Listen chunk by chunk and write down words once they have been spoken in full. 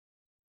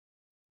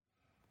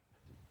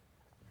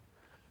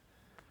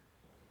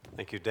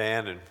Thank you,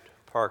 Dan and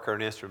Parker,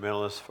 and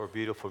instrumentalists, for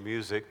beautiful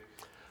music.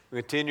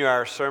 We continue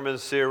our sermon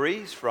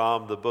series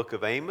from the book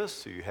of Amos.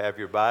 So you have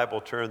your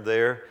Bible turned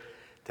there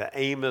to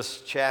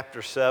Amos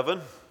chapter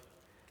 7.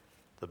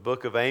 The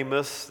book of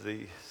Amos,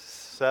 the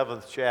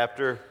 7th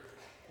chapter,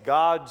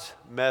 God's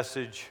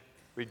message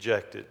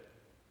rejected.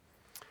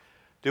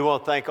 Do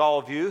want to thank all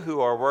of you who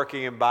are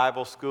working in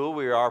Bible school.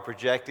 We are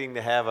projecting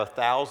to have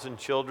 1,000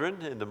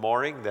 children in the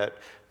morning that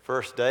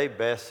first day,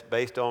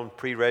 based on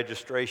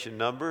pre-registration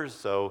numbers.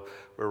 So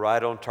we're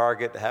right on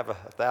target to have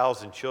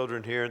 1,000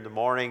 children here in the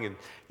morning. And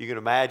you can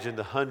imagine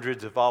the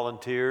hundreds of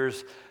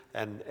volunteers.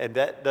 And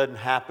that doesn't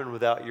happen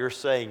without your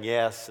saying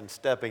yes and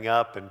stepping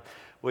up. And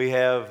we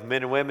have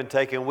men and women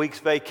taking a week's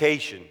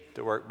vacation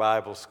to work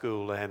Bible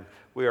school. And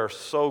we are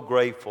so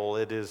grateful.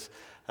 It is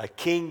a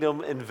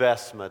kingdom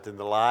investment in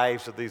the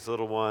lives of these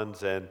little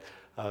ones. And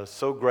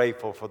so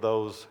grateful for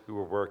those who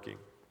are working.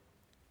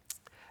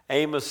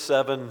 Amos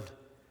 7,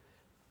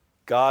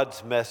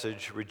 God's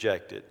message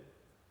rejected.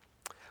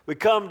 We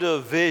come to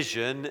a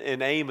vision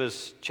in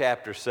Amos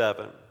chapter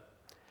 7.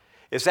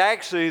 It's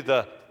actually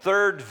the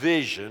third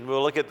vision.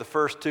 We'll look at the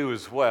first two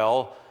as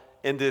well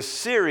in this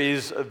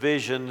series of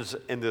visions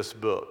in this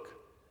book.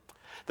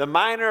 The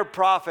minor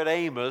prophet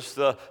Amos,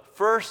 the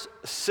first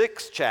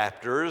 6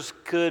 chapters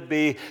could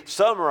be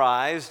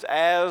summarized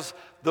as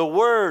the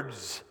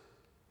words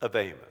of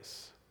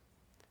Amos.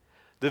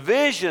 The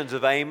visions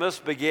of Amos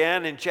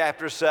begin in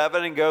chapter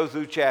 7 and go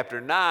through chapter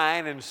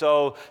 9. And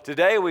so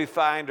today we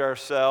find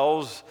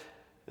ourselves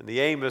in the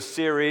Amos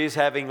series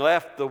having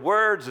left the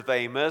words of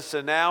Amos,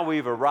 and now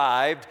we've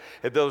arrived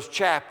at those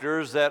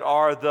chapters that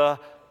are the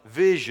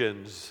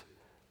visions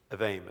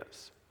of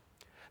Amos.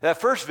 That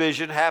first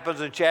vision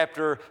happens in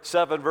chapter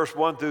 7, verse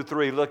 1 through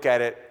 3. Look at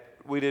it.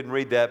 We didn't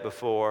read that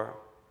before.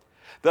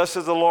 Thus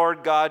says the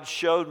Lord God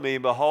showed me,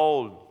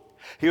 behold,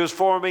 he was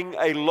forming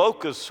a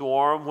locust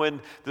swarm when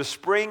the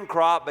spring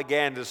crop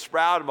began to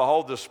sprout. And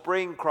behold, the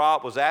spring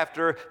crop was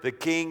after the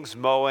king's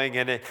mowing.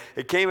 And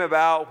it came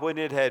about when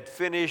it had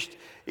finished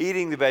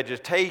eating the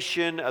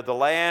vegetation of the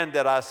land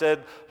that I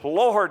said,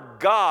 Lord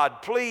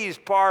God, please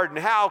pardon.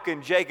 How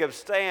can Jacob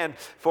stand?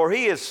 For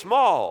he is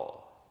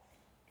small.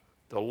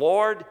 The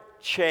Lord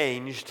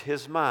changed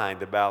his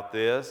mind about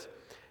this.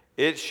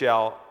 It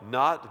shall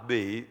not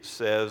be,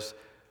 says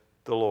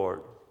the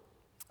Lord.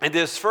 In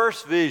this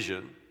first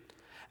vision,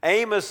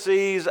 Amos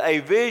sees a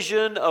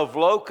vision of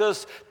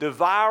locusts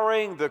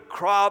devouring the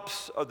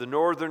crops of the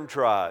northern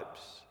tribes.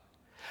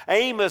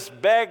 Amos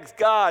begs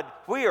God,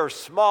 we are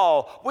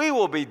small. We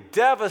will be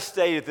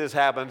devastated if this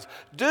happens.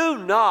 Do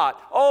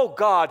not, oh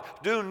God,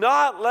 do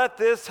not let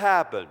this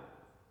happen.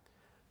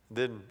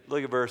 Then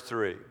look at verse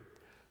 3.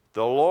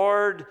 The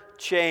Lord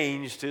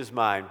changed his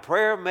mind.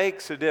 Prayer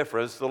makes a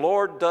difference. The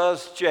Lord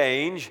does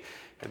change,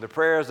 and the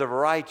prayers of a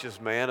righteous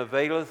man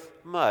availeth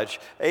much.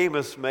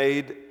 Amos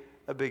made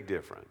a big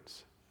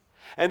difference.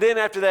 And then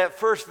after that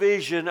first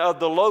vision of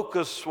the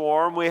locust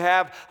swarm, we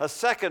have a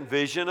second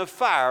vision of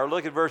fire.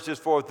 Look at verses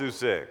 4 through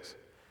 6.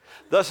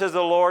 Thus says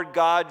the Lord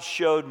God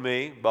showed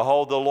me,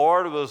 behold, the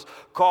Lord was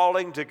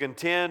calling to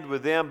contend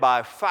with them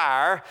by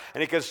fire,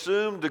 and he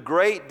consumed the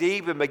great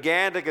deep and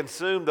began to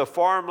consume the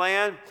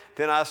farmland.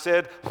 Then I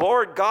said,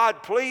 Lord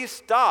God, please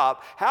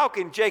stop. How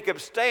can Jacob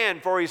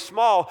stand, for he's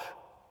small?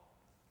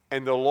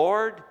 And the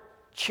Lord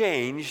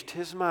changed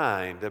his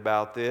mind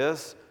about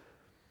this.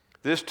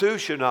 This too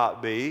shall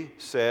not be,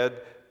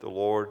 said the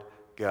Lord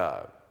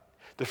God.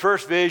 The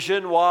first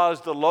vision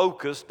was the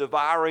locust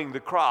devouring the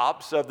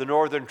crops of the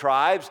northern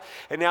tribes.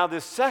 And now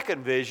this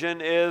second vision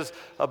is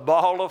a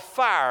ball of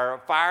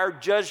fire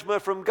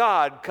judgment from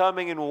God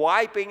coming and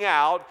wiping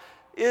out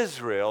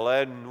Israel.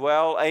 And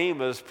well,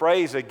 Amos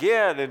prays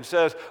again and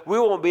says, we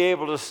won't be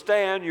able to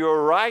stand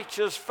your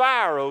righteous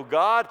fire, O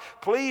God.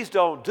 Please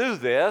don't do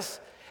this.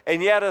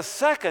 And yet a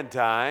second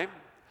time,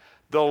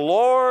 the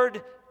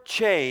Lord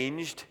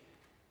changed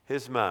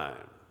his mind.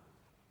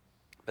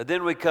 And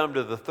then we come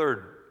to the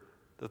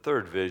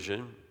third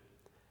vision.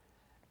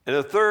 In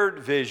the third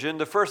vision,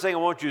 the first thing I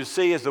want you to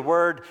see is the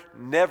word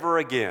never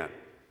again.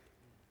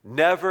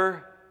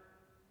 Never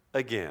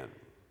again.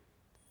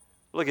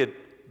 Look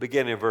at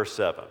beginning of verse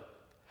 7.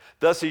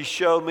 Thus he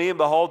showed me, and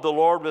behold, the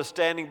Lord was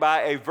standing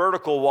by a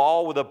vertical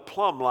wall with a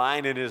plumb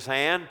line in his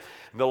hand.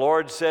 And the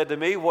Lord said to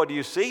me, what do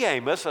you see,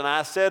 Amos? And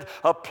I said,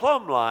 a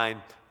plumb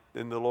line.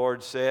 Then the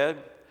Lord said,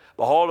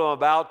 behold, I'm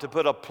about to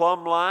put a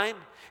plumb line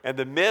in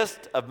the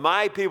midst of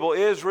my people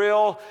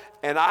Israel,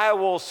 and I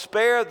will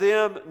spare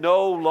them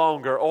no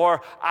longer,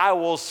 or I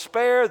will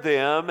spare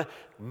them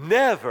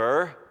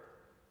never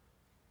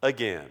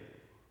again.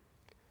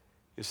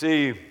 You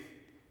see,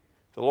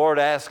 the Lord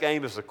asked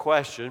Amos a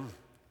question.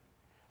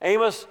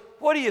 Amos,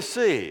 what do you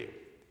see?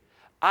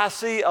 I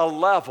see a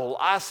level.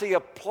 I see a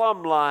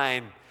plumb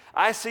line.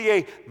 I see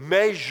a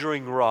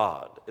measuring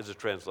rod, is a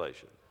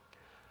translation.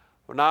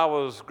 When I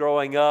was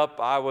growing up,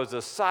 I was a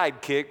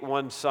sidekick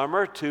one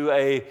summer to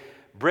a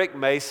brick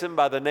mason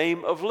by the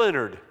name of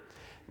Leonard.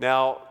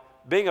 Now,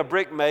 being a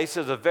brick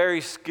mason is a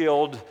very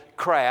skilled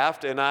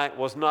craft, and I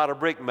was not a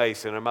brick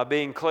mason. Am I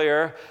being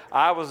clear?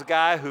 I was a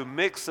guy who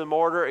mixed the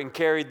mortar and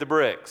carried the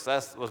bricks.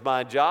 That was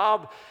my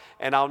job,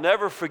 and I'll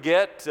never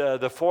forget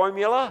the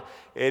formula.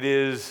 It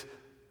is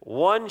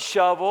 1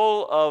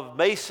 shovel of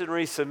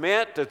masonry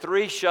cement to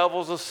 3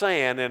 shovels of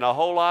sand, and a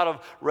whole lot of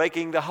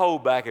raking the hoe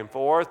back and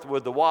forth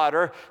with the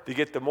water to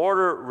get the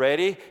mortar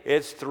ready.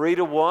 It's 3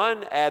 to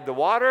 1. Add the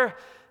water.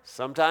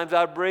 Sometimes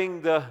I'd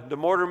bring the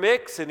mortar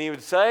mix, and he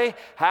would say,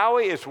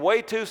 "Howie, it's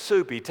way too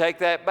soupy. Take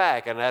that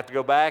back." And I'd have to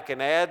go back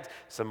and add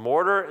some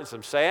mortar and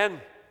some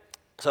sand.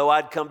 So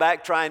I'd come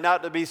back trying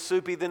not to be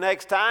soupy the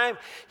next time.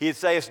 He'd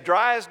say, "It's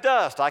dry as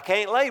dust. I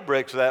can't lay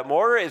bricks with that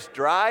mortar. It's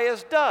dry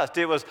as dust."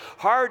 It was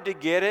hard to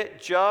get it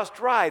just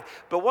right.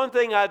 But one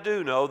thing I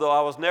do know, though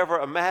I was never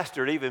a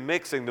master at even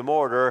mixing the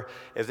mortar,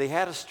 is he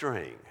had a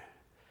string.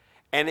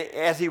 And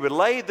as he would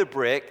lay the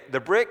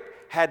brick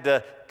had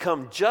to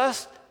come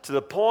just to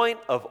the point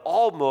of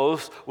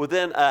almost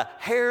within a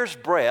hair's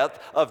breadth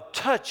of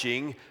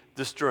touching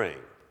the string.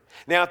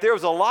 Now, if there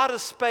was a lot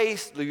of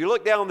space, you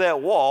look down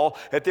that wall,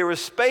 if there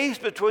was space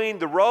between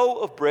the row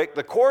of brick,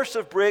 the course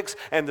of bricks,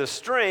 and the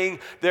string,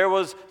 there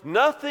was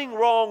nothing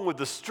wrong with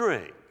the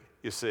string,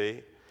 you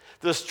see.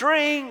 The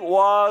string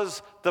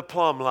was the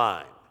plumb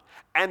line.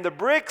 And the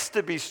bricks,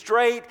 to be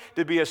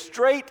a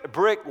straight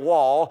brick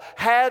wall,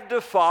 had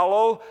to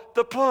follow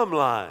the plumb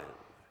line.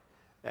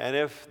 And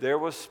if there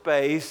was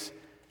space,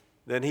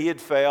 then he had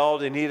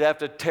failed, and he'd have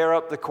to tear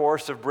up the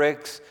course of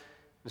bricks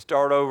and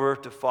start over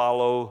to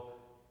follow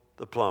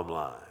the plumb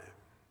line.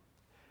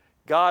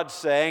 God's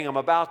saying, I'm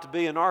about to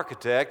be an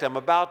architect. I'm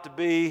about to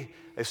be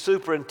a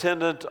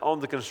superintendent on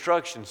the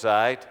construction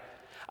site.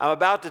 I'm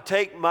about to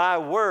take my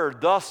word.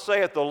 Thus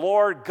saith the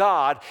Lord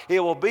God. It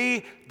will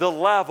be the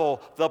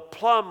level, the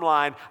plumb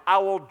line. I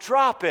will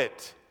drop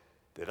it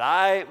that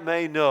I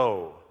may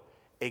know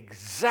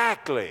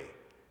exactly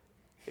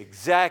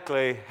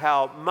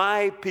how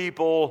my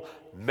people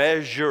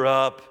measure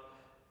up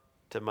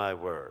to my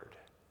word.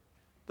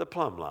 The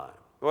plumb line.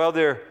 Well,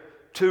 there are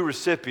 2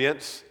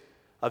 recipients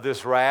of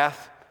this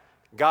wrath.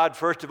 God,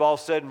 first of all,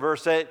 said in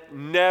verse 8,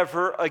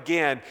 never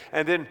again.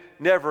 And then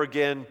never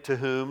again to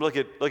whom? Look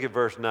at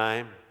verse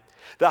 9.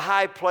 The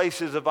high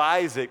places of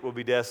Isaac will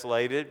be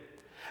desolated,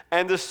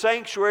 and the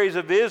sanctuaries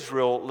of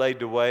Israel laid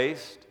to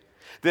waste.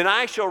 Then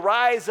I shall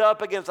rise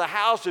up against the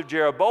house of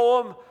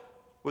Jeroboam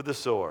with the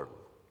sword.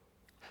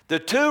 The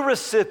 2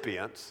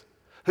 recipients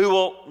who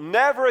will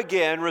never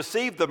again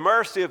receive the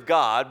mercy of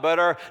God, but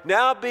are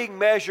now being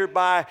measured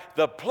by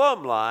the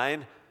plumb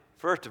line,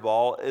 first of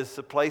all, is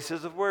the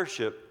places of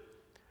worship.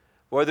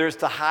 Whether it's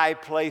the high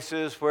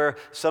places where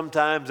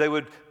sometimes they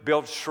would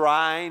build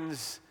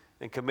shrines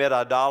and commit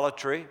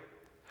idolatry,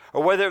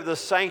 or whether the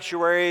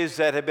sanctuaries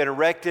that had been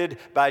erected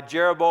by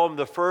Jeroboam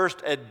the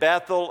first at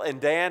Bethel and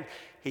Dan.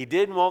 He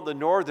didn't want the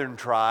northern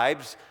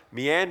tribes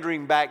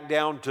meandering back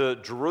down to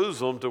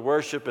Jerusalem to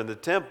worship in the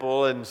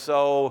temple, and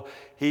so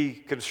he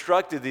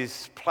constructed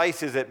these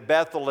places at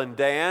Bethel and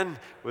Dan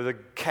with the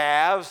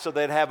calves so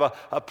they'd have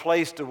a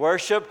place to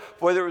worship.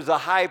 Whether it was the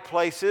high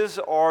places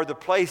or the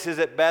places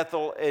at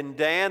Bethel and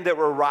Dan that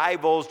were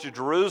rivals to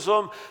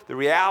Jerusalem, the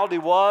reality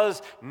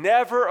was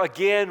never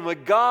again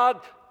would God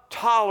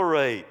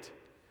tolerate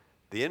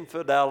the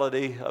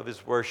infidelity of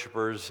his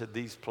worshipers at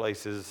these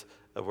places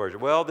of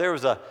worship. Well, there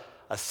was a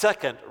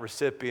second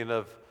recipient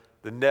of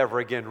the never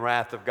again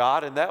wrath of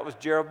God, and that was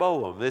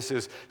Jeroboam. This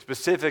is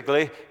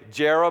specifically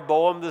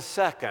Jeroboam the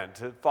second.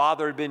 His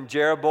father had been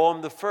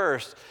Jeroboam the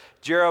first.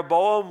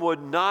 Jeroboam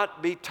would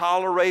not be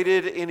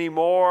tolerated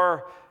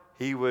anymore.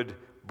 He would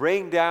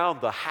bring down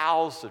the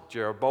house of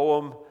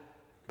Jeroboam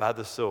by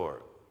the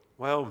sword.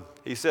 Well,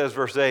 he says,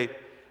 verse 8,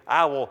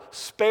 I will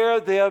spare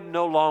them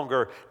no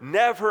longer,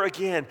 never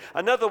again.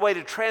 Another way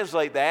to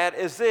translate that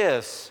is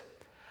this: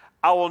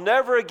 I will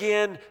never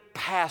again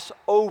pass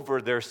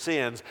over their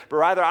sins, but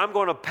rather I'm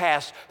going to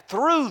pass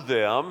through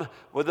them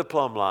with the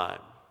plumb line.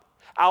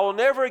 I will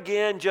never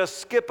again just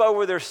skip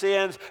over their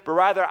sins, but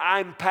rather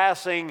I'm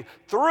passing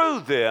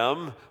through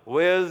them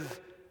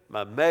with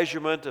my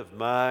measurement of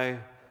my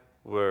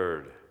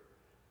word.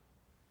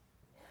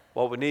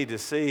 What we need to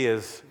see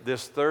is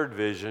this third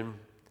vision.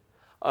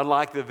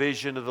 Unlike the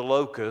vision of the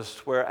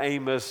locust where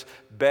Amos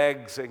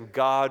begs and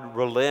God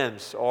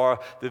relents, or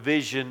the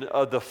vision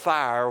of the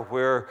fire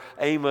where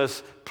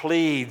Amos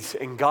pleads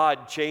and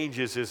God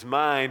changes his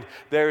mind,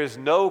 there is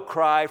no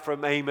cry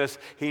from Amos.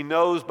 He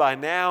knows by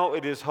now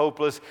it is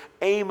hopeless.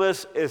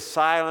 Amos is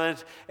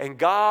silent, and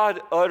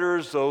God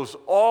utters those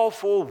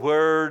awful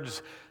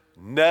words,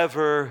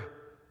 never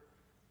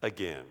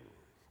again.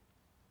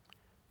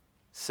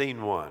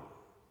 Scene 1.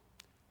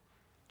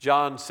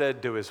 John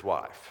said to his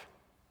wife,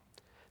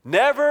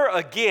 never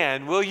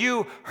again will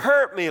you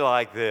hurt me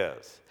like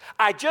this.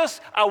 I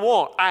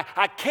won't.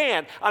 I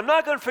can't. I'm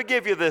not going to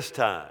forgive you this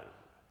time.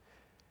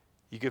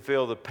 You could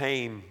feel the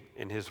pain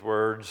in his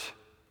words.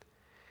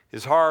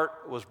 His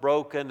heart was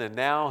broken, and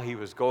now he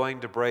was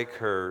going to break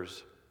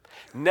hers.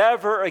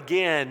 Never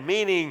again,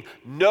 meaning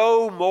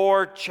no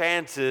more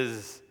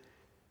chances.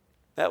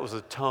 That was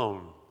the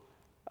tone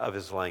of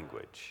his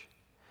language.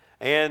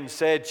 Anne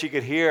said she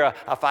could hear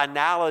a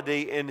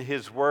finality in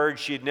his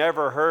words she'd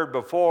never heard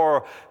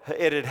before.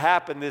 It had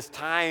happened this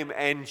time,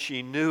 and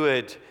she knew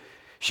it.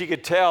 She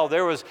could tell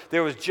there was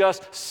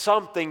just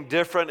something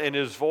different in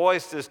his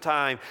voice this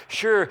time.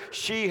 Sure,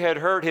 she had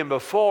heard him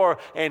before,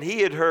 and he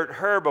had heard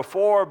her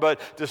before,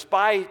 but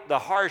despite the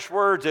harsh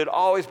words, had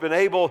always been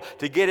able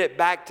to get it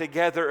back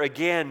together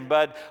again.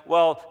 But,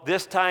 well,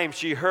 this time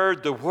she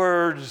heard the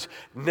words,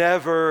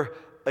 "never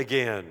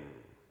again."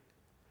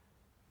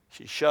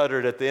 She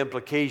shuddered at the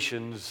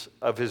implications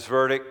of his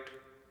verdict.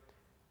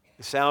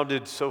 It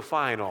sounded so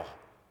final.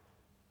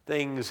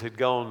 Things had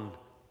gone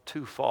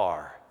too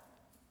far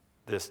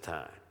this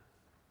time.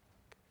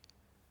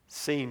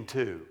 Scene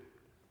 2.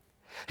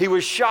 He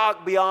was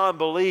shocked beyond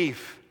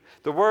belief.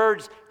 The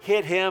words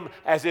hit him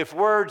as if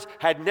words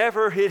had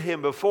never hit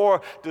him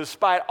before,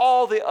 despite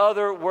all the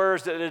other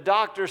words that the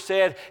doctor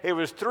said. It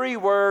was 3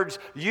 words,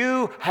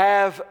 "You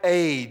have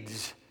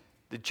AIDS,"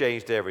 that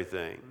changed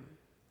everything.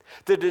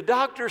 Did the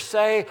doctor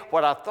say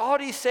what I thought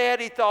he said?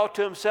 He thought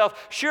to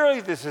himself, surely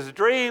this is a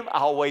dream.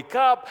 I'll wake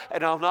up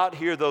and I'll not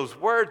hear those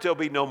words. There'll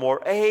be no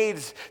more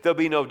AIDS. There'll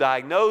be no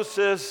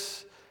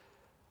diagnosis.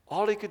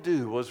 All he could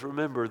do was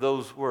remember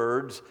those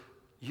words,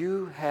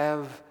 "You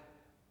have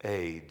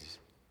AIDS."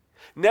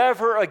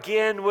 Never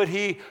again would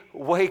he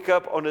wake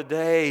up on a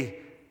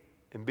day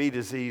and be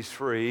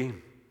disease-free.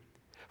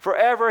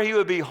 Forever he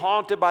would be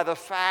haunted by the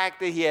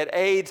fact that he had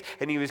AIDS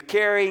and he was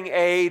carrying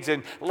AIDS,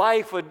 and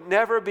life would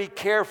never be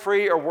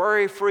carefree or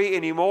worry-free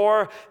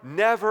anymore.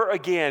 Never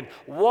again.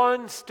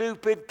 One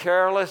stupid,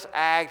 careless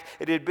act.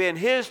 It had been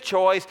his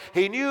choice.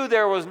 He knew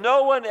there was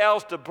no one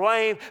else to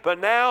blame, but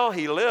now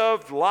he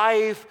lived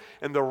life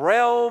in the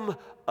realm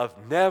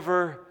of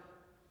never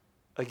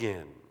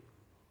again.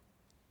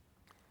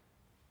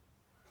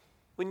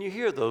 When you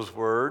hear those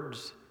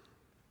words,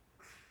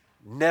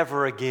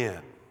 never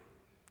again,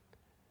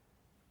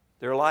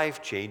 they're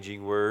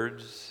life-changing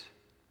words.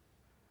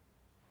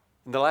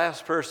 And the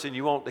last person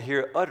you want to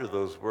hear utter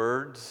those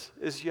words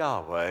is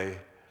Yahweh,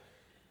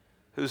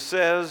 who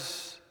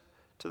says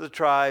to the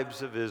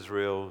tribes of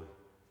Israel,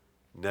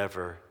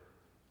 "Never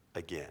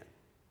again."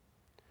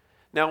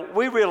 Now,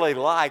 we really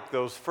like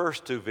those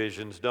first 2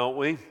 visions, don't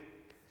we?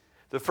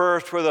 The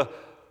first where the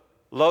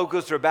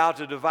locusts are about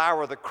to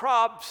devour the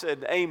crops,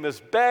 and Amos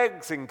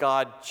begs, and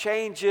God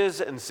changes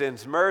and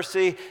sends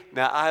mercy.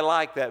 Now, I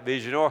like that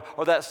vision. Or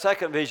that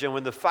second vision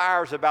when the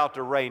fire's about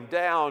to rain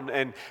down,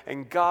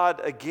 and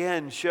God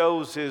again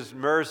shows his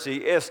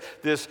mercy. It's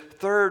this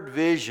third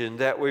vision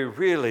that we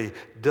really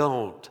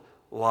don't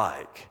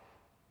like,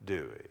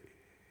 do we?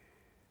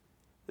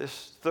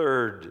 This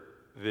third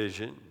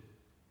vision,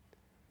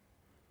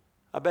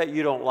 I bet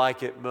you don't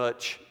like it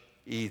much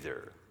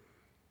either.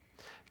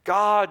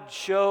 God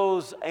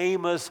shows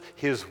Amos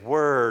his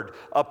word,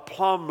 a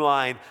plumb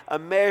line, a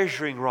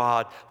measuring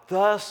rod.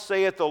 Thus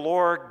saith the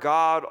Lord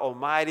God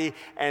Almighty.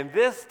 And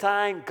this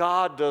time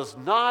God does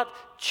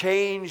not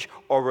change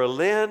or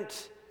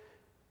relent,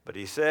 but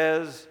he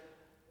says,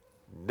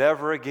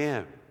 "Never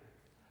again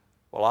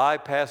will I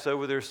pass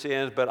over their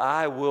sins, but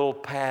I will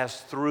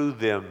pass through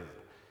them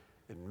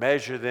and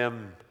measure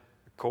them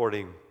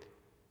according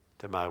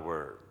to my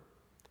word."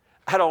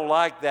 I don't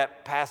like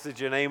that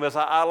passage in Amos.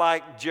 I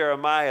like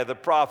Jeremiah, the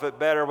prophet,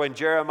 better when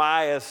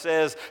Jeremiah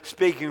says,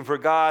 speaking for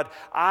God,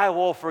 "I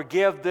will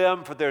forgive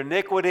them for their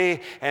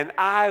iniquity, and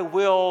I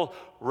will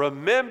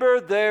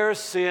remember their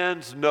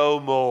sins no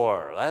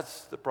more."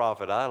 That's the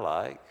prophet I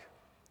like.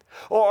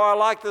 Or I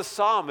like the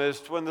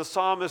psalmist when the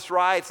psalmist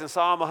writes in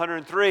Psalm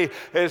 103,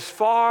 "As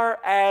far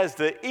as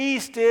the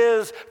east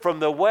is from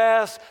the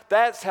west,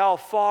 that's how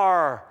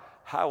far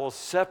I will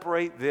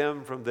separate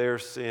them from their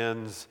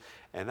sins,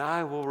 and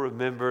I will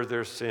remember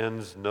their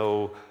sins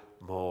no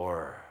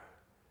more."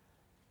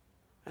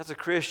 As a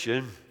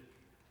Christian,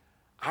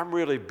 I'm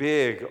really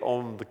big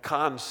on the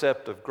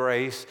concept of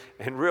grace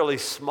and really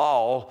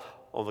small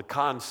on the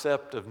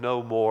concept of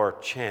no more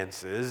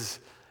chances.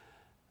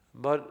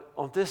 But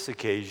on this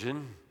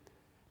occasion,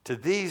 to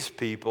these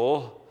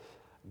people,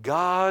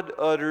 God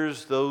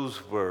utters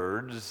those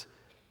words,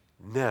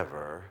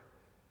 "Never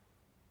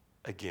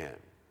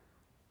again."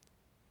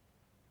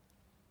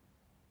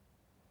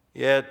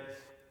 Yet,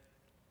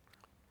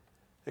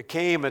 there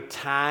came a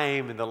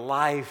time in the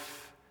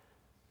life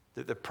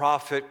that the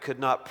prophet could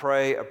not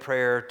pray a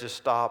prayer to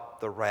stop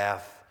the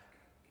wrath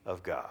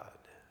of God.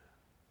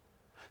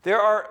 There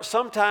are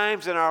some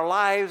times in our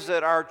lives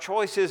that our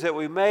choices that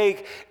we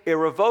make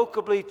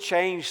irrevocably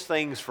change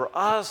things for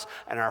us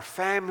and our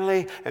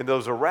family and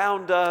those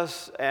around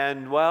us,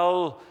 and,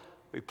 well,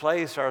 we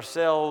place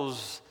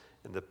ourselves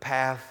in the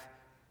path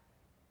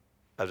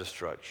of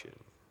destruction.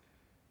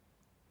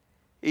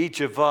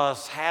 Each of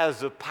us has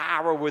the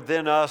power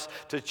within us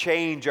to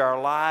change our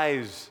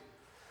lives.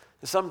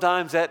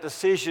 Sometimes that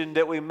decision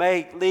that we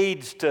make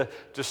leads to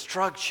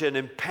destruction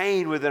and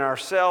pain within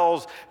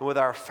ourselves and with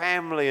our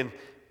family. And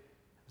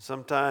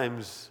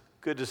sometimes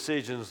good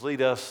decisions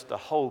lead us to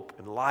hope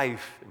and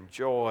life and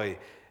joy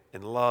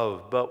and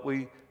love. But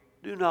we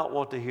do not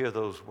want to hear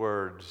those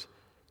words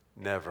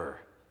never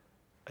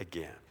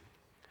again.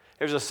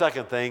 Here's a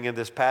second thing in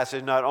this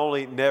passage, not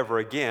only never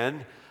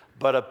again,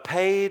 but a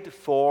paid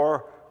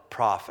for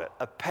prophet.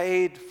 A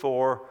paid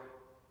for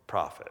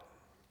prophet.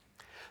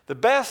 The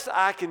best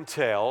I can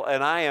tell,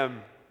 and I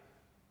am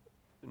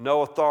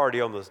no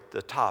authority on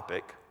the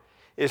topic,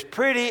 it's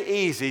pretty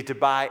easy to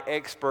buy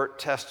expert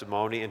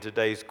testimony in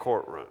today's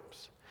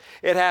courtrooms.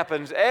 It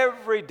happens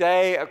every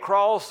day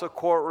across the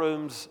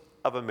courtrooms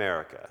of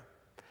America.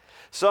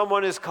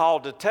 Someone is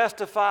called to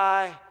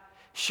testify.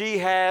 He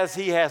has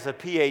a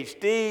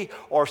PhD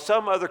or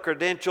some other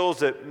credentials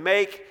that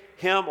make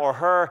him or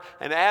her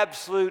an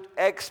absolute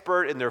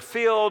expert in their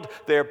field.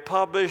 They're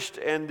published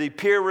in the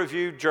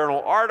peer-reviewed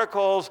journal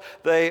articles.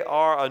 They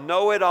are a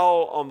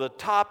know-it-all on the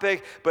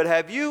topic. But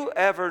have you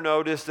ever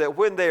noticed that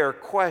when they are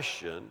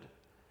questioned,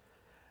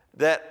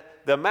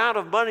 that the amount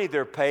of money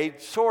they're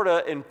paid sort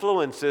of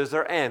influences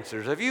their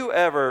answers? Have you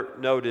ever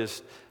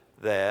noticed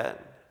that?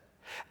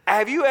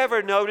 Have you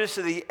ever noticed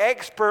that the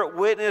expert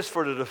witness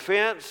for the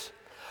defense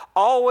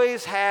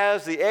always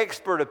has the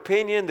expert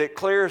opinion that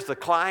clears the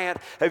client?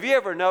 Have you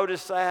ever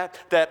noticed that?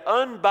 That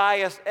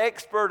unbiased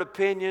expert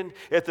opinion,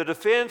 if the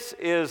defense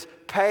is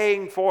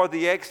paying for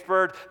the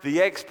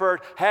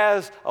expert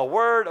has a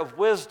word of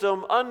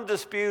wisdom,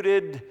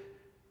 undisputed,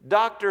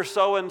 Dr.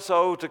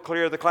 So-and-so to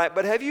clear the client.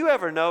 But have you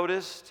ever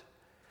noticed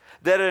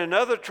that in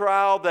another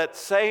trial, that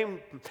same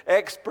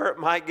expert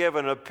might give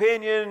an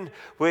opinion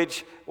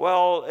which,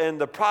 in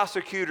the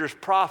prosecutor's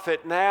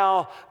profit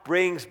now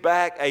brings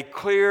back a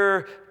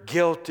clear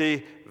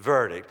guilty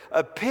verdict?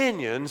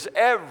 Opinions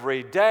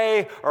every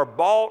day are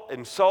bought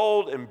and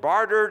sold and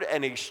bartered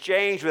and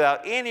exchanged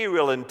without any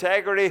real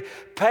integrity.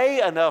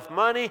 Pay enough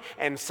money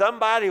and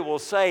somebody will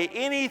say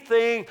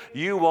anything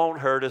you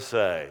want her to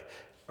say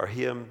or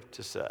him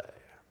to say.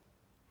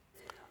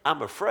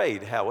 I'm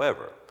afraid,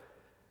 however,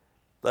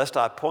 lest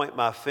I point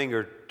my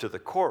finger to the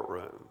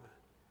courtroom,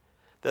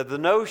 that the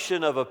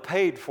notion of a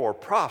paid-for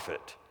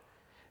prophet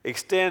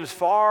extends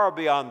far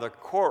beyond the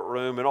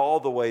courtroom and all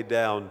the way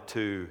down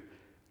to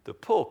the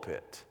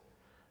pulpit,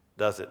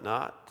 does it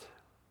not?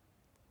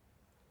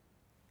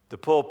 The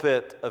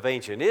pulpit of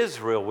ancient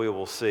Israel, we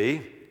will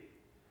see,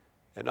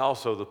 and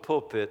also the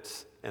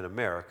pulpits in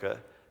America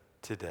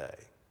today.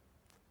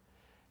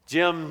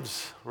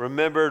 Jim's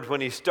remembered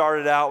when he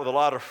started out with a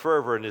lot of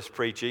fervor in his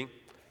preaching.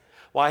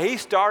 Why, he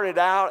started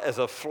out as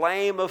a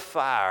flame of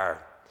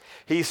fire.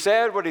 He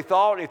said what he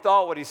thought, and he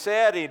thought what he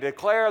said, and he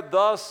declared,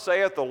 "Thus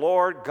saith the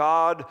Lord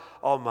God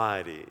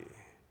Almighty."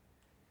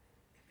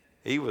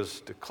 He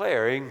was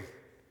declaring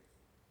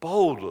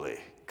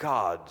boldly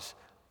God's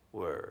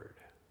word.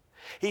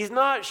 He's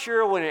not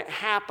sure when it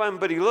happened,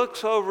 but he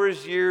looks over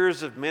his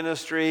years of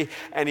ministry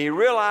and he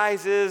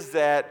realizes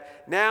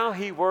that now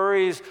he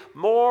worries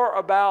more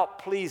about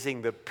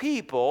pleasing the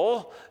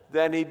people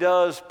than he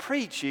does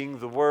preaching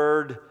the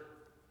word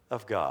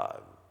of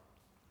God.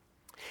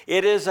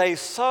 It is a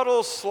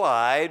subtle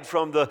slide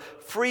from the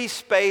free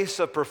space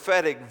of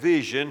prophetic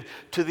vision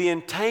to the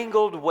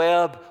entangled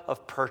web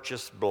of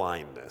purchased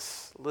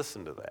blindness.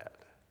 Listen to that.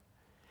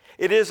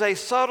 It is a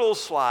subtle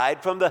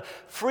slide from the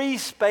free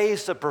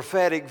space of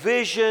prophetic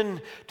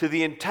vision to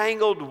the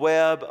entangled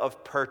web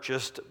of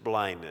purchased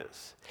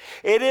blindness.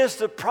 It is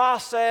the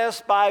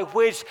process by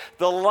which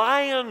the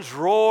lion's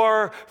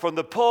roar from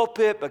the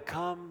pulpit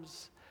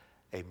becomes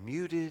a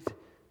muted,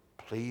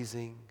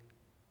 pleasing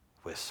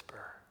whisper.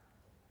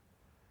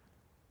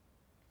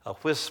 A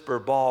whisper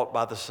bought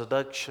by the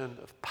seduction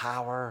of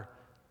power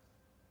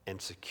and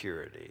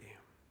security.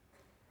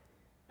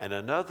 And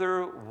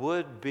another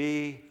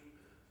would-be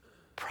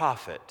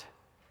prophet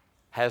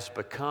has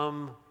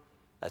become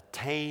a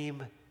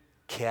tame,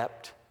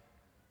 kept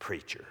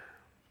preacher.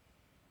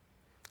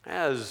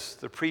 As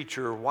the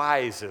preacher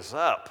wises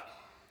up,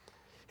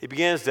 he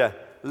begins to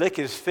lick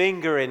his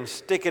finger and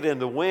stick it in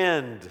the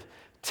wind,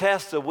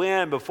 test the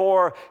wind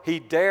before he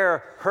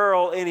dare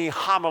hurl any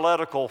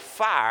homiletical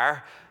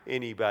fire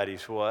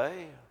anybody's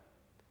way.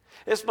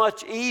 It's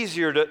much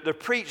easier to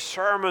preach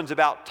sermons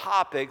about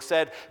topics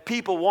that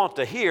people want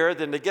to hear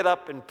than to get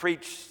up and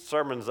preach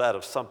sermons out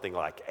of something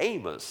like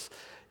Amos,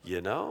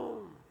 you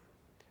know.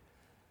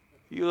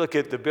 You look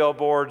at the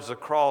billboards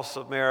across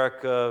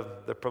America,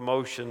 the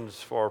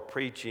promotions for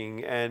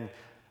preaching, and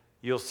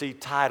you'll see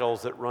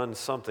titles that run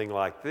something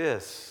like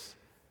this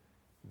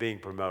being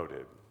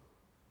promoted.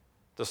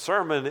 The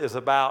sermon is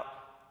about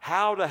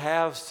how to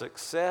have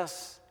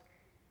success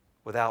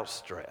without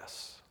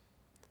stress.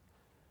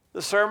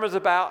 The sermon's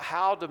about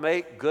how to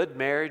make good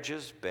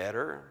marriages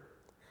better.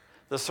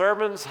 The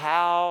sermon's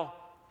how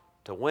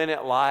to win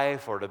at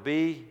life or to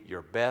be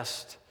your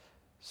best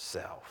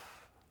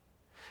self.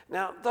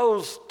 Now,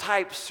 those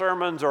type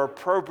sermons are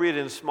appropriate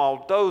in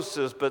small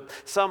doses, but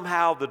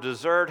somehow the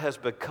dessert has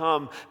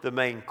become the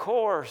main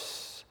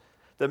course,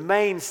 the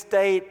main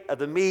state of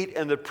the meat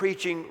and the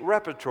preaching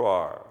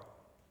repertoire.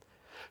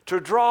 To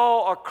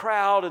draw a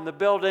crowd in the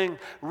building,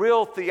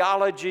 real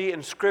theology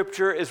and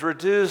Scripture is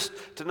reduced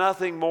to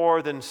nothing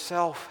more than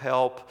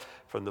self-help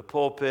from the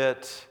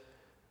pulpit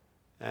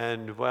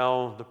And,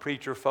 well, the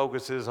preacher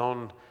focuses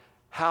on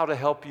how to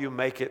help you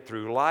make it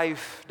through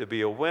life, to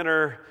be a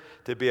winner,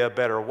 to be a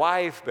better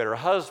wife, better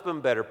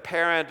husband, better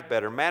parent,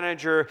 better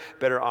manager,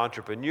 better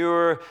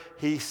entrepreneur.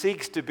 He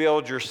seeks to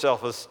build your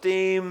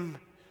self-esteem.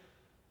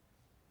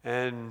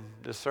 And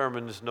the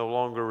sermons no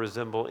longer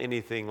resemble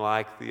anything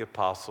like the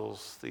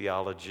apostles'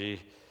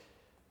 theology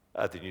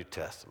of the New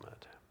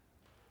Testament.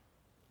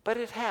 But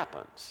it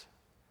happens.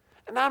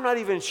 And I'm not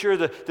even sure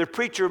the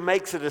preacher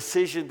makes a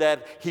decision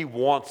that he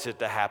wants it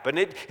to happen.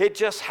 It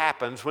just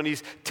happens when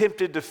he's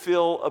tempted to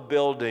fill a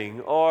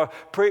building or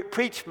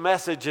preach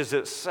messages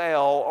that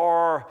sell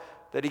or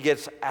that he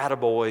gets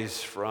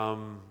attaboys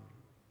from.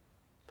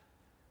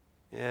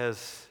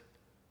 Yes,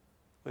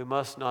 we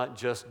must not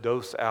just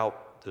dose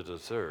out the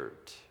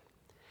dessert.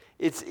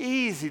 It's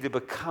easy to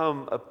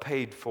become a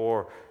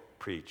paid-for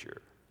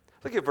preacher.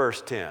 Look at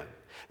verse 10.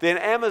 Then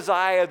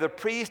Amaziah, the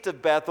priest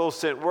of Bethel,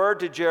 sent word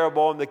to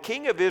Jeroboam, the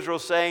king of Israel,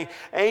 saying,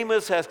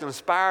 Amos has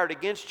conspired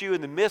against you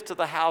in the midst of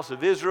the house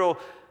of Israel.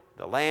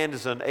 The land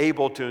is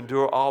unable to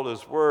endure all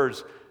his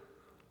words.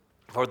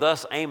 For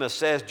thus Amos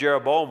says,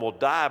 Jeroboam will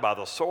die by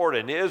the sword,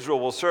 and Israel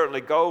will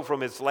certainly go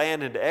from its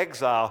land into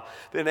exile.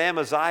 Then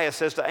Amaziah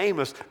says to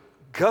Amos,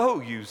 Go,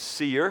 you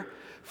seer,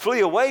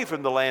 flee away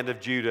from the land of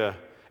Judah,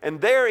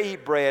 and there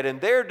eat bread, and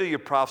there do your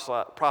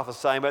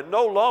prophesying, but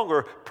no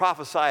longer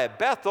prophesy at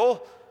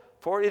Bethel,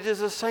 for it is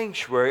a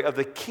sanctuary of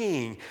the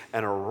king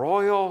and a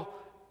royal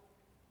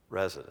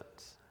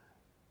residence.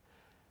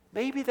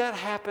 Maybe that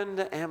happened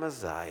to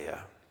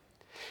Amaziah.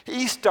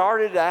 He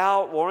started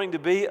out wanting to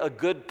be a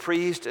good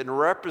priest and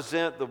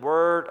represent the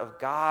word of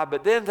God,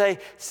 but then they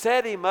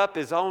set him up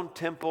his own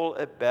temple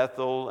at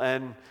Bethel,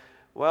 and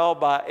well,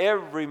 by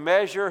every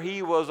measure,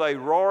 he was a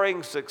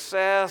roaring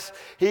success.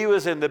 He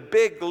was in the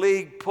big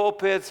league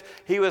pulpits.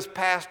 He was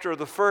pastor of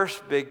the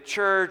first big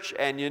church.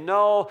 And you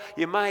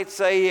might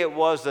say it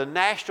was the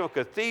national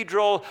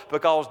cathedral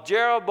because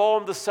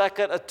Jeroboam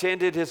II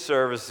attended his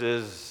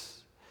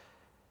services.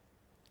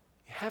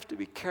 You have to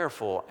be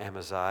careful,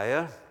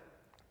 Amaziah,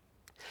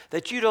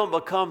 that you don't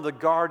become the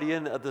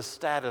guardian of the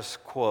status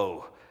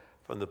quo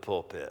from the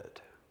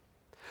pulpit,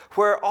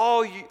 where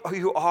all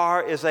you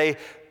are is a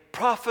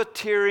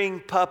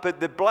profiteering puppet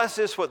that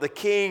blesses what the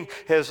king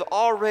has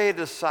already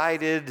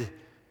decided.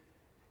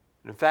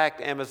 In fact,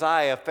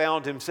 Amaziah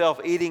found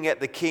himself eating at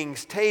the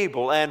king's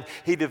table, and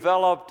he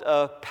developed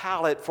a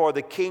palate for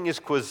the king's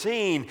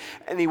cuisine,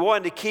 and he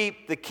wanted to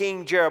keep the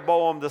king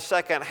Jeroboam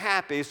II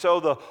happy, so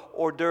the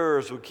hors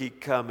d'oeuvres would keep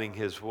coming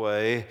his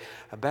way.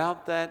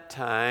 About that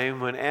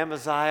time, when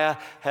Amaziah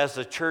has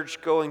the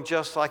church going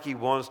just like he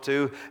wants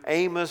to,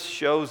 Amos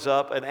shows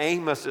up, and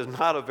Amos is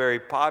not a very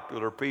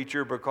popular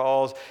preacher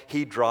because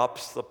he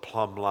drops the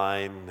plumb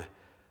line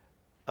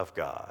of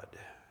God.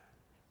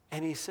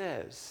 And he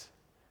says,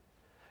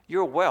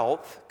 Your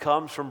wealth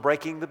comes from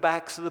breaking the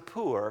backs of the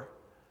poor.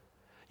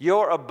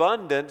 Your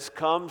abundance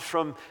comes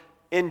from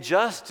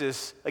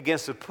injustice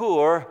against the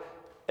poor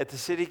at the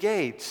city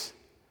gates.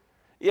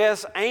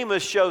 Yes,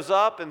 Amos shows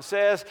up and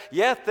says,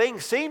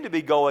 things seem to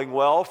be going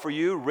well for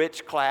you,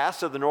 rich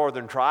class of the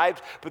northern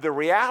tribes, but the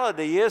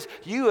reality is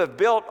you have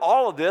built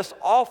all of this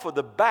off of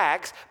the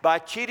backs by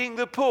cheating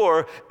the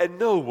poor, and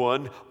no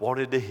one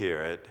wanted to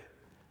hear it.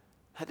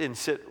 That didn't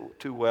sit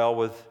too well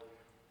with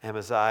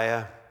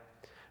Amaziah.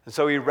 And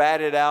so he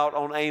ratted out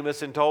on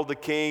Amos and told the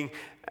king,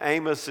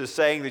 Amos is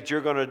saying that you're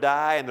going to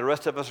die and the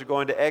rest of us are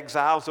going to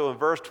exile. So in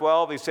verse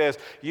 12 he says,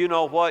 you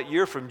know what,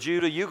 you're from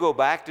Judah, you go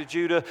back to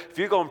Judah. If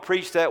you're going to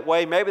preach that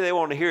way, maybe they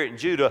want to hear it in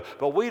Judah,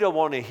 but we don't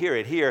want to hear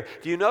it here.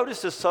 Do you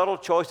notice the subtle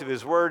choice of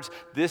his words?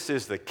 This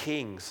is the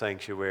king's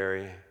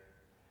sanctuary.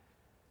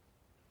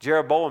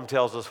 Jeroboam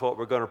tells us what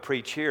we're going to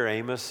preach here,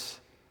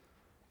 Amos,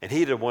 and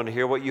he didn't want to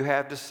hear what you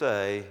have to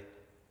say.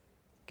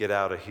 Get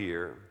out of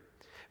here.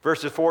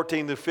 Verses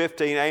 14 to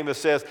 15, Amos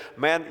says,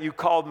 man, you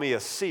called me a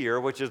seer,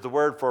 which is the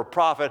word for a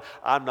prophet.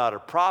 I'm not a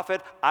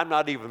prophet. I'm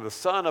not even the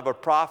son of a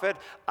prophet.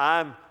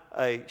 I'm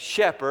a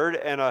shepherd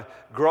and a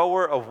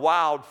grower of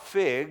wild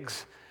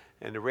figs.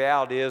 And the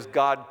reality is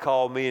God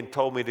called me and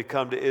told me to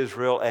come to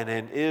Israel, and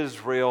in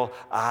Israel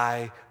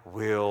I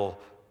will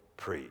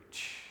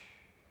preach.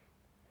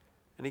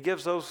 And he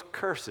gives those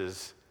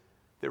curses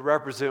that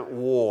represent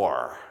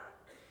war.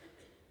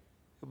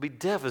 It will be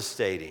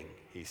devastating,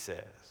 he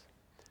says.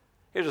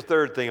 Here's a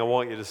third thing I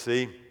want you to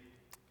see.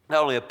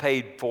 Not only a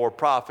paid-for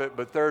prophet,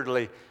 but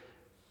thirdly,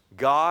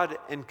 God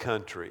and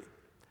country.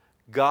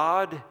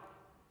 God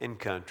and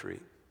country.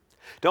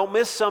 Don't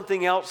miss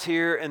something else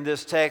here in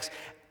this text.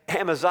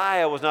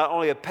 Amaziah was not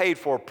only a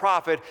paid-for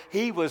prophet,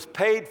 he was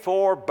paid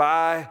for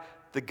by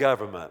the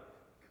government.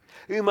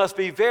 We must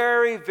be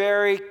very,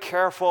 very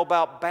careful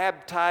about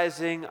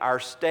baptizing our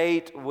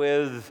state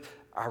with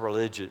our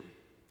religion.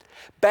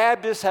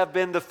 Baptists have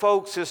been the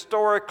folks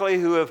historically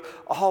who have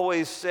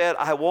always said,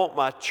 I want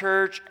my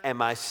church and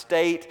my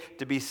state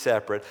to be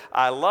separate.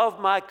 I love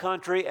my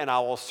country and I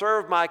will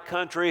serve my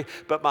country,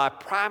 but my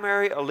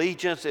primary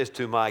allegiance is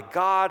to my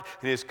God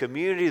and His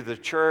community, the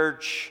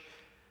church.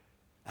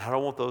 I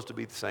don't want those to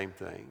be the same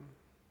thing.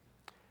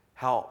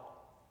 How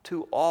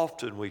too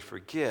often we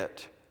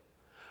forget.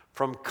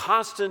 From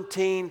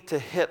Constantine to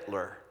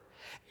Hitler,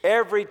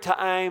 every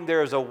time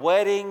there is a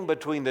wedding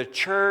between the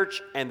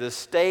church and the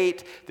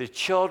state, the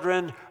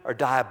children are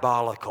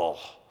diabolical.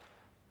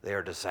 They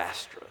are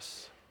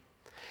disastrous.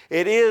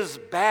 It is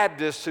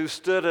Baptists who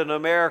stood in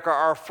America,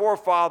 our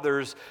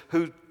forefathers,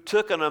 who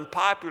took an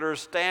unpopular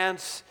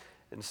stance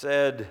and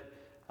said,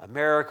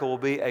 America will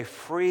be a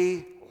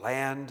free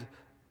land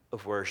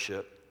of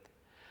worship.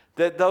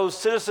 That those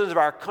citizens of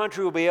our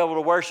country will be able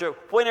to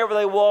worship whenever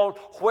they want,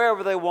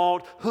 wherever they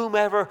want,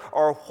 whomever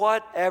or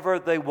whatever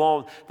they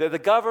want. That the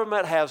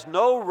government has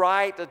no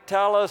right to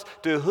tell us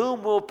to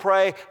whom we'll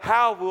pray,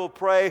 how we'll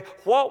pray,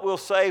 what we'll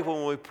say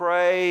when we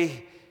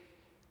pray.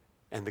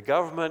 And the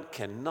government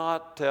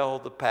cannot tell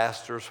the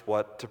pastors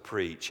what to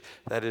preach.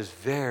 That is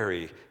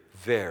very,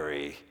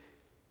 very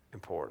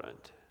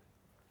important.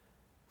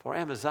 For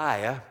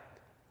Amaziah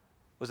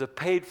was a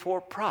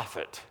paid-for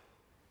prophet.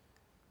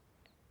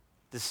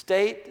 The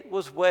state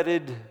was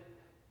wedded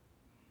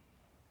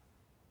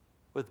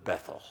with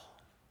Bethel.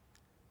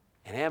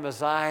 And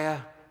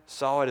Amaziah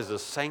saw it as a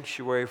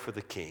sanctuary for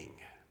the king.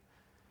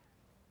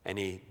 And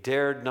he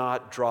dared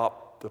not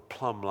drop the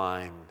plumb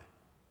line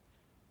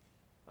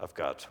of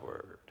God's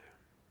word.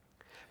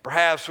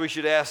 Perhaps we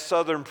should ask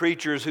Southern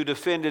preachers who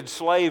defended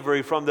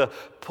slavery from the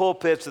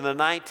pulpits in the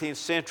 19th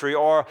century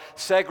or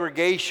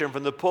segregation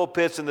from the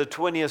pulpits in the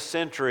 20th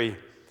century.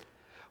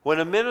 When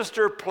a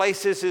minister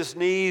places his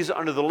knees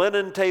under the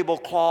linen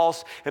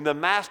tablecloths in the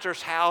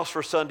master's house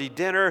for Sunday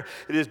dinner,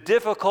 it is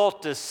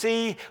difficult to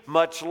see,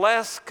 much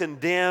less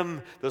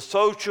condemn, the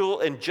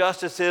social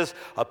injustices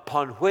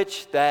upon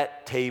which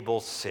that table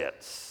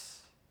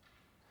sits.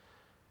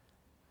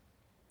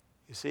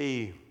 You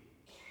see,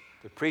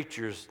 the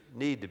preachers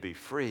need to be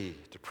free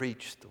to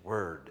preach the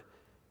Word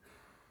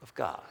of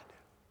God.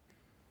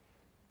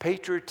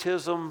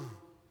 Patriotism,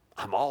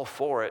 I'm all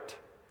for it,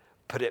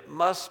 but it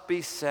must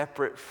be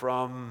separate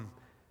from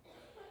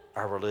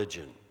our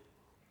religion.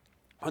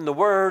 When the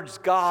words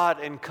God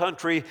and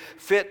country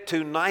fit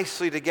too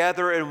nicely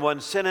together in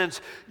one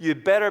sentence, you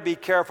better be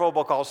careful,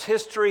 because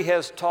history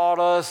has taught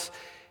us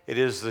it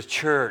is the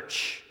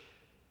church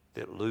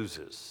that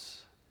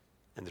loses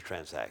in the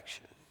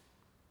transaction.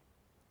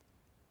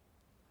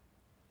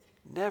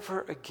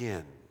 Never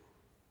again,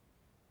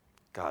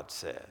 God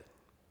said.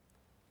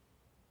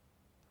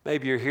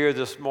 Maybe you're here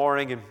this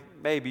morning and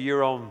maybe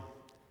you're on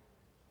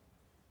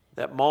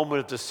that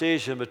moment of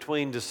decision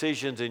between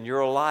decisions in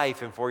your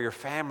life and for your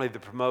family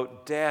that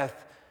promote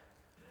death,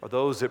 or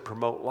those that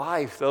promote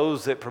life,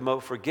 those that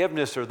promote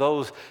forgiveness, or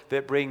those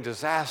that bring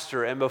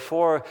disaster. And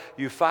before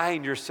you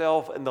find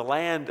yourself in the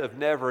land of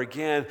never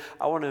again,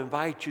 I want to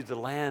invite you to the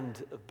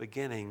land of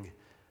beginning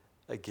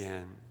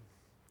again.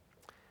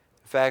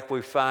 In fact,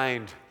 we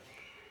find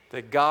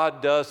that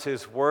God does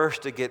His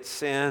worst against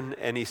sin,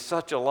 and He's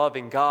such a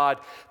loving God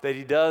that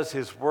He does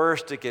His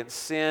worst against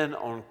sin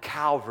on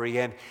Calvary.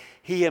 And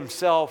He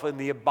Himself, in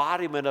the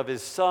embodiment of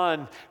His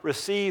Son,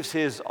 receives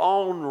His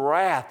own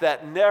wrath,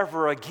 that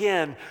never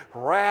again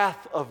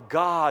wrath of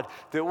God,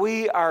 that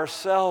we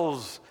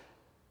ourselves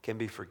can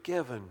be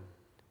forgiven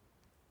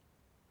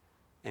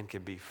and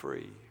can be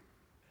free.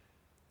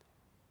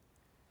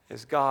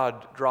 As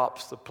God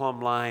drops the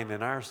plumb line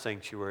in our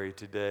sanctuary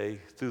today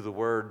through the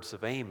words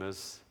of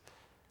Amos,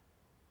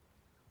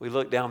 we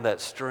look down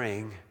that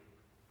string.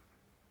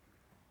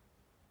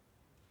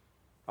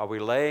 Are we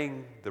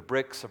laying the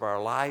bricks of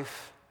our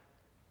life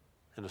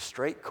in a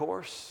straight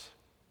course?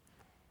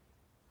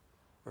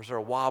 Or is there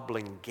a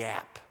wobbling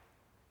gap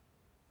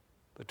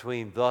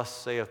between thus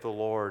saith the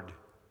Lord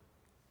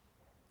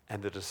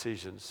and the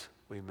decisions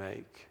we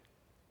make?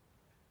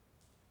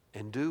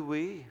 And do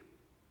we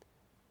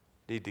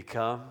need to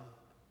come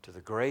to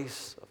the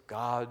grace of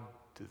God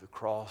through the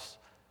cross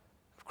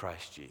of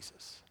Christ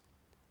Jesus?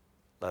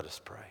 Let us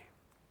pray.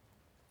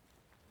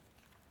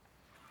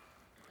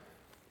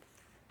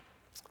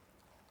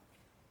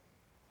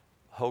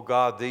 Oh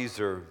God, these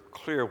are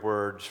clear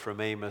words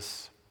from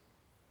Amos.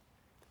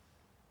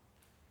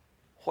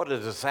 What a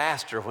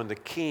disaster when the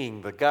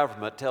king, the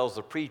government, tells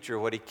the preacher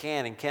what he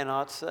can and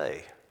cannot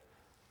say.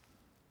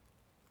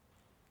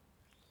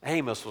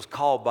 Amos was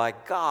called by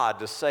God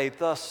to say,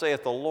 "Thus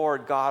saith the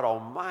Lord God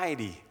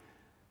Almighty,"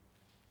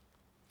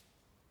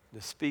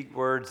 to speak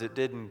words that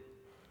didn't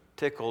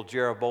tickle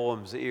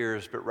Jeroboam's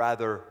ears, but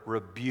rather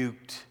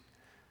rebuked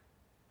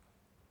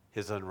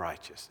his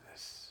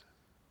unrighteousness.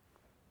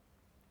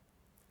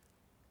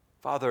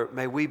 Father,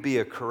 may we be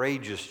a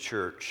courageous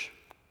church,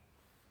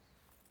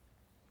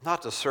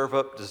 not to serve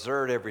up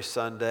dessert every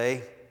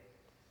Sunday,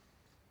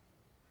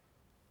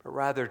 but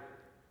rather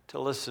to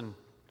listen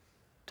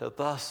to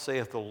 "Thus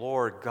saith the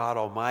Lord God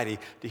Almighty,"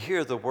 to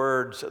hear the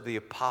words of the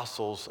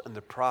apostles and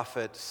the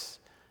prophets,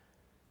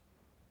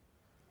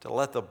 to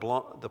let the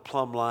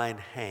plumb line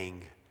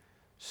hang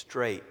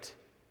straight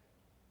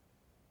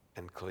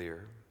and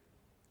clear.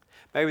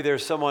 Maybe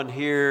there's someone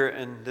here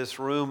in this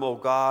room, oh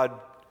God,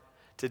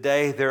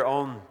 today they're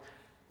on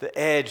the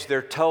edge,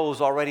 their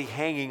toes already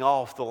hanging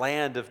off the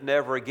land of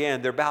never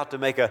again. They're about to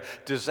make a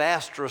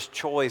disastrous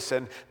choice,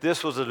 and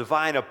this was a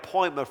divine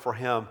appointment for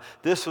him.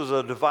 This was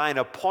a divine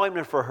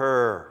appointment for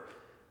her.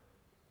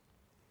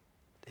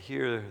 To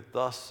hear,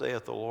 thus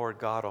saith the Lord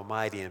God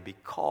Almighty, and be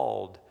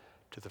called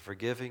to the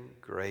forgiving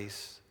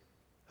grace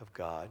of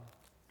God.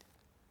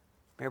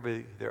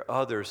 Maybe there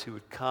are others who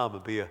would come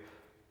and be a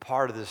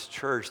part of this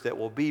church that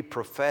will be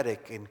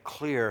prophetic and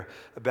clear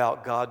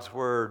about God's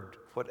word,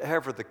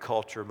 whatever the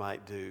culture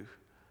might do.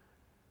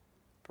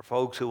 For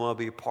folks who want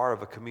to be a part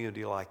of a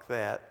community like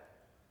that,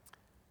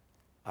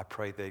 I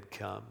pray they'd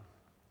come.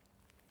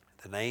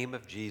 In the name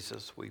of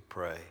Jesus we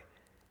pray.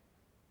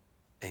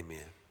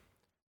 Amen.